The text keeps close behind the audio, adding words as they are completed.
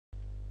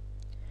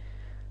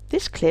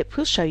This clip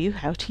will show you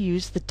how to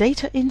use the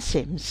data in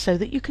SIMS so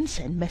that you can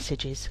send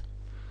messages.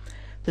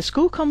 The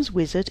Schoolcomms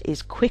wizard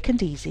is quick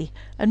and easy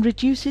and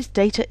reduces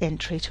data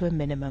entry to a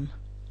minimum.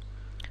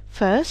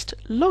 First,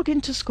 log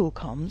into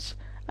Schoolcomms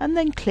and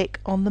then click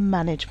on the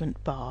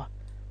Management bar.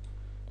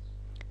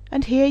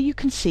 And here you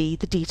can see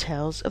the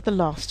details of the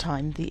last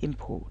time the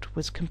import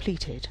was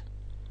completed.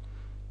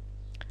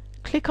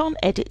 Click on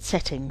Edit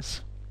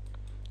Settings.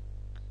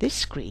 This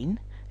screen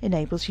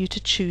enables you to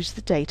choose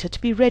the data to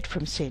be read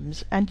from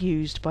SIMS and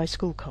used by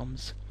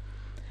Schoolcomms.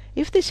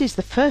 If this is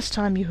the first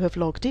time you have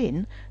logged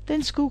in,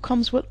 then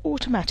Schoolcomms will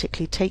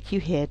automatically take you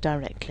here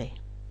directly.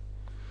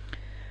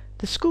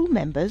 The school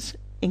members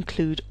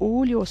include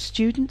all your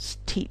students,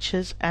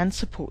 teachers and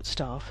support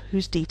staff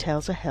whose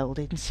details are held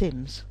in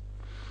SIMS.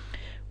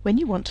 When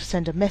you want to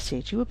send a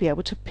message, you will be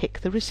able to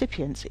pick the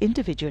recipients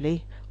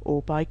individually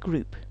or by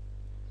group.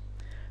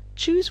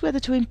 Choose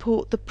whether to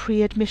import the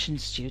pre-admission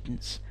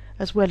students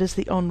as well as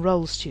the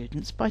on-roll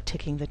students by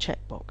ticking the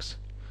checkbox.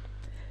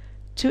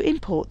 To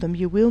import them,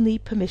 you will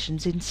need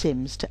permissions in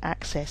SIMS to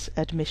access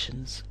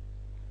admissions.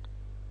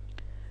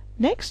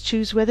 Next,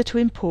 choose whether to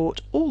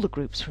import all the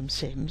groups from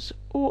SIMS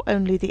or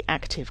only the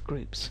active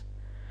groups.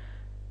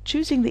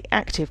 Choosing the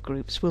active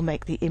groups will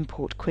make the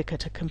import quicker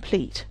to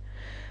complete,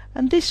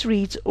 and this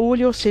reads all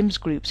your SIMS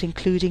groups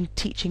including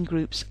teaching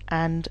groups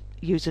and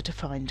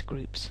user-defined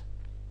groups.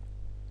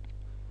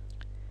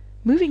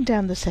 Moving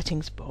down the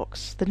settings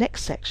box, the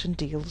next section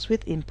deals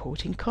with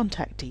importing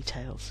contact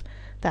details,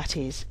 that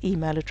is,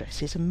 email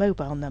addresses and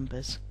mobile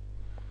numbers.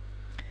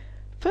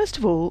 First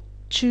of all,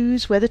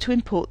 choose whether to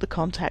import the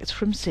contacts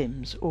from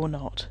SIMS or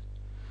not.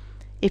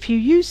 If you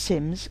use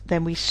SIMS,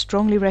 then we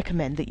strongly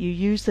recommend that you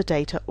use the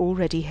data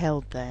already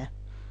held there.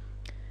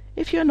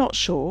 If you're not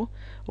sure,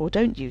 or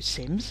don't use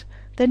SIMS,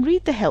 then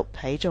read the help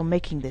page on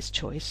making this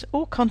choice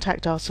or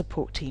contact our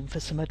support team for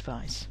some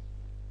advice.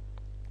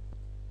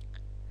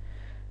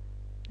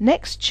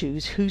 Next,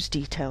 choose whose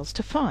details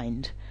to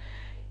find.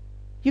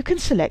 You can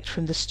select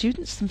from the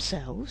students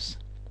themselves,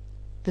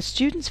 the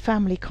students'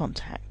 family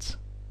contacts,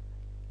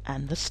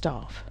 and the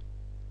staff.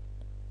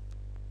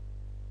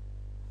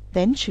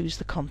 Then choose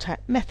the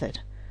contact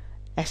method,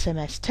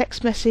 SMS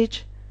text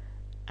message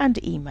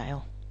and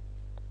email.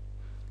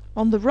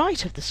 On the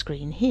right of the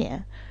screen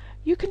here,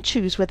 you can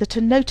choose whether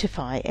to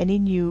notify any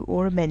new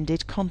or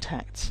amended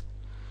contacts.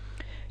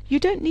 You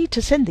don't need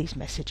to send these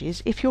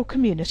messages if your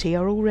community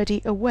are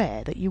already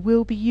aware that you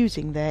will be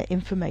using their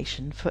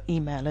information for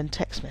email and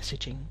text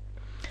messaging.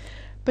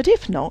 But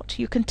if not,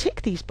 you can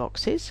tick these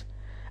boxes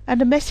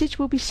and a message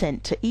will be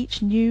sent to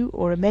each new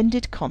or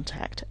amended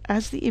contact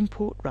as the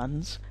import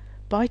runs,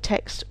 by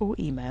text or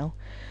email,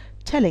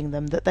 telling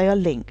them that they are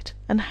linked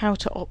and how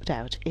to opt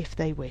out if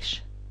they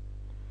wish.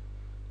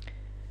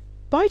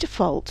 By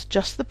default,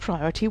 just the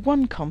priority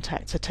 1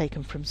 contacts are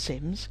taken from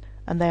SIMS,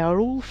 and they are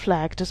all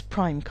flagged as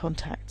prime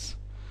contacts.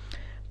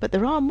 But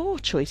there are more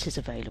choices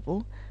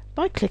available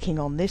by clicking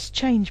on this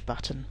Change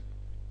button.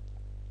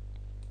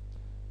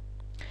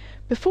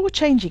 Before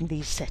changing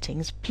these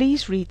settings,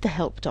 please read the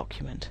help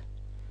document.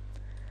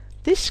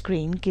 This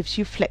screen gives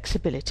you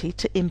flexibility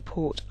to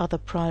import other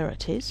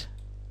priorities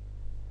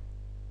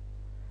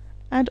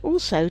and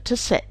also to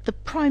set the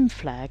prime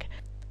flag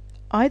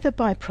either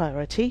by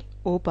priority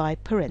or by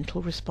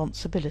parental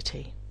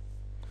responsibility.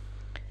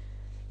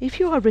 If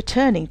you are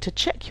returning to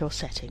check your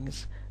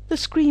settings, the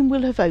screen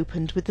will have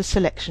opened with the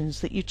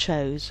selections that you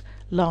chose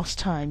last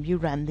time you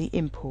ran the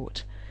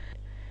import.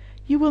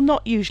 You will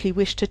not usually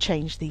wish to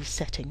change these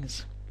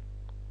settings.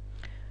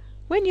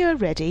 When you are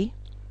ready,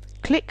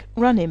 click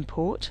Run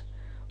Import,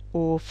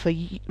 or for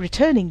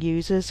returning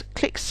users,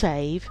 click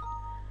Save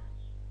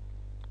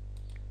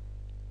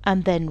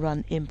and then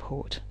Run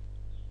Import.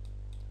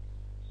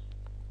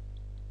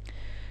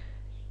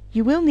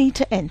 You will need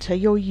to enter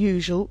your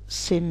usual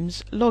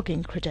SIMS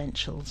login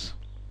credentials.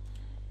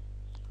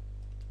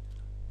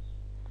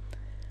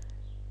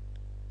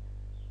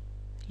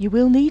 You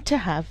will need to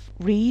have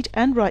read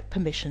and write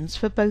permissions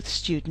for both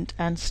student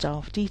and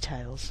staff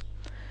details.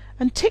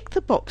 And tick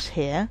the box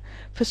here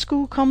for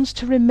Schoolcomms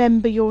to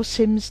remember your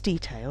SIMS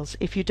details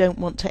if you don't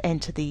want to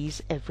enter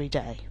these every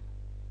day.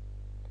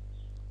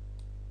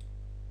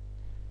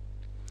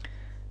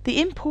 The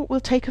import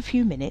will take a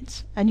few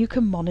minutes and you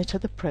can monitor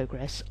the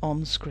progress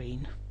on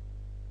screen.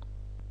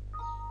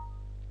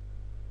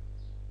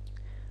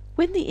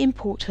 When the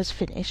import has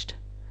finished,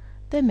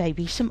 there may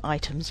be some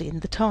items in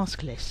the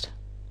task list.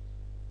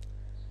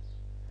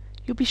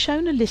 You'll be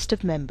shown a list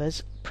of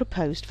members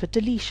proposed for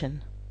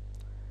deletion.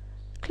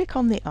 Click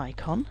on the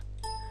icon,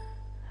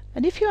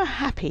 and if you are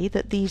happy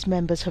that these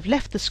members have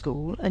left the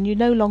school and you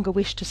no longer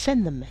wish to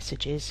send them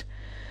messages,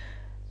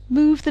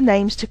 move the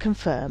names to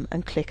confirm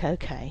and click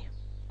OK.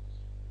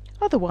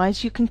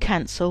 Otherwise, you can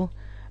cancel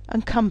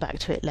and come back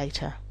to it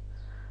later.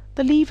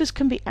 The levers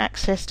can be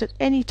accessed at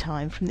any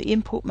time from the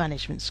import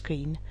management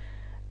screen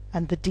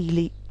and the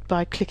delete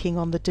by clicking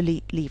on the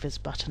Delete Levers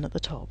button at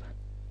the top.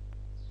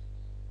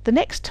 The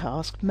next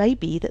task may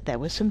be that there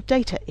were some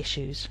data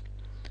issues.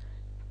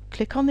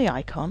 Click on the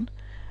icon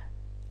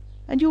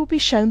and you will be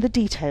shown the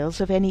details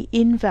of any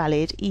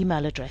invalid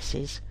email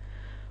addresses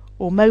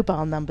or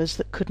mobile numbers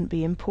that couldn't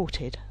be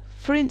imported,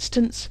 for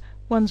instance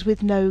ones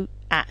with no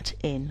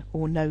 @ in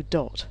or no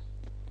dot.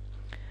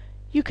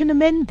 You can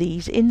amend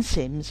these in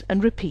SIMS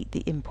and repeat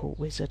the import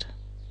wizard.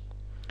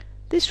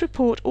 This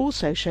report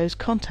also shows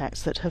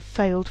contacts that have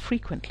failed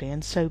frequently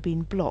and so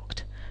been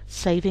blocked,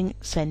 saving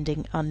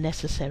sending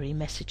unnecessary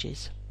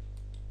messages.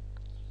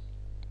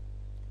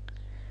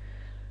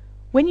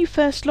 When you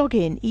first log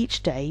in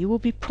each day, you will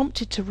be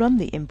prompted to run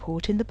the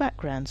import in the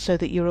background so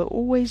that you are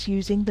always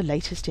using the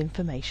latest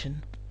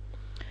information.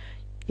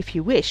 If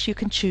you wish, you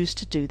can choose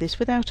to do this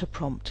without a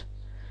prompt.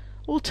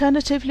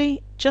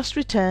 Alternatively, just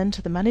return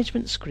to the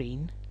management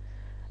screen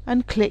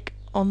and click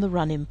on the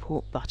Run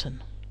Import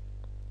button.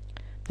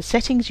 The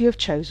settings you have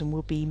chosen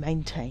will be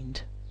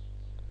maintained.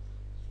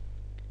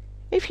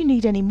 If you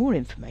need any more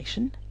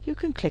information, you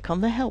can click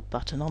on the Help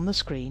button on the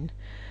screen,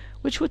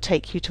 which will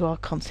take you to our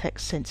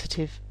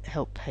context-sensitive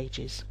help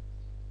pages.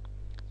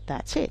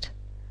 That's it.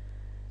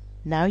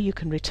 Now you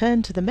can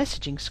return to the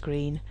messaging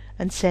screen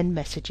and send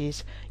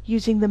messages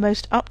using the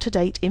most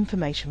up-to-date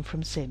information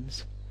from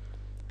SIMS.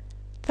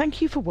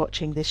 Thank you for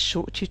watching this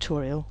short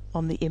tutorial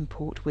on the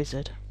Import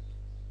Wizard.